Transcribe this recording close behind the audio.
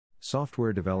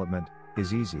Software development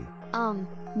is easy.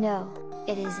 No,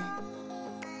 it isn't.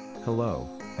 Hello,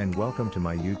 and welcome to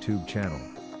my YouTube channel.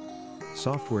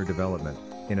 Software development,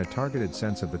 in a targeted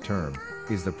sense of the term,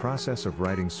 is the process of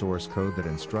writing source code that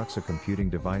instructs a computing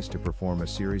device to perform a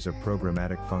series of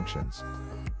programmatic functions.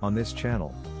 On this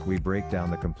channel, we break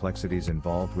down the complexities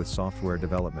involved with software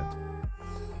development.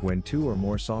 When two or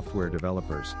more software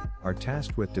developers are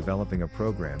tasked with developing a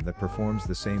program that performs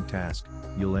the same task,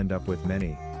 you'll end up with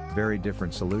many, very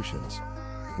different solutions.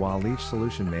 While each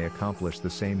solution may accomplish the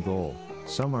same goal,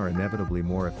 some are inevitably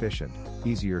more efficient,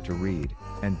 easier to read,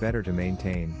 and better to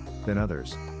maintain than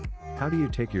others. How do you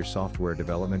take your software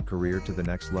development career to the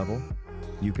next level?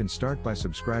 You can start by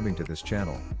subscribing to this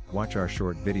channel, watch our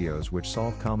short videos which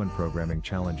solve common programming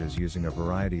challenges using a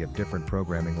variety of different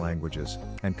programming languages,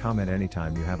 and comment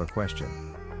anytime you have a question.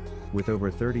 With over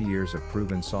 30 years of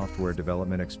proven software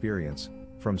development experience,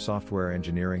 from software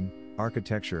engineering,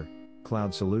 architecture,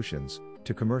 cloud solutions,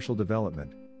 to commercial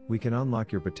development, we can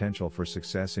unlock your potential for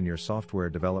success in your software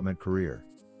development career.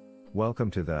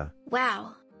 Welcome to the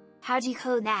Wow! How'd you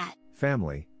code that?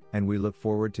 family, and we look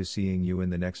forward to seeing you in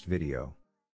the next video.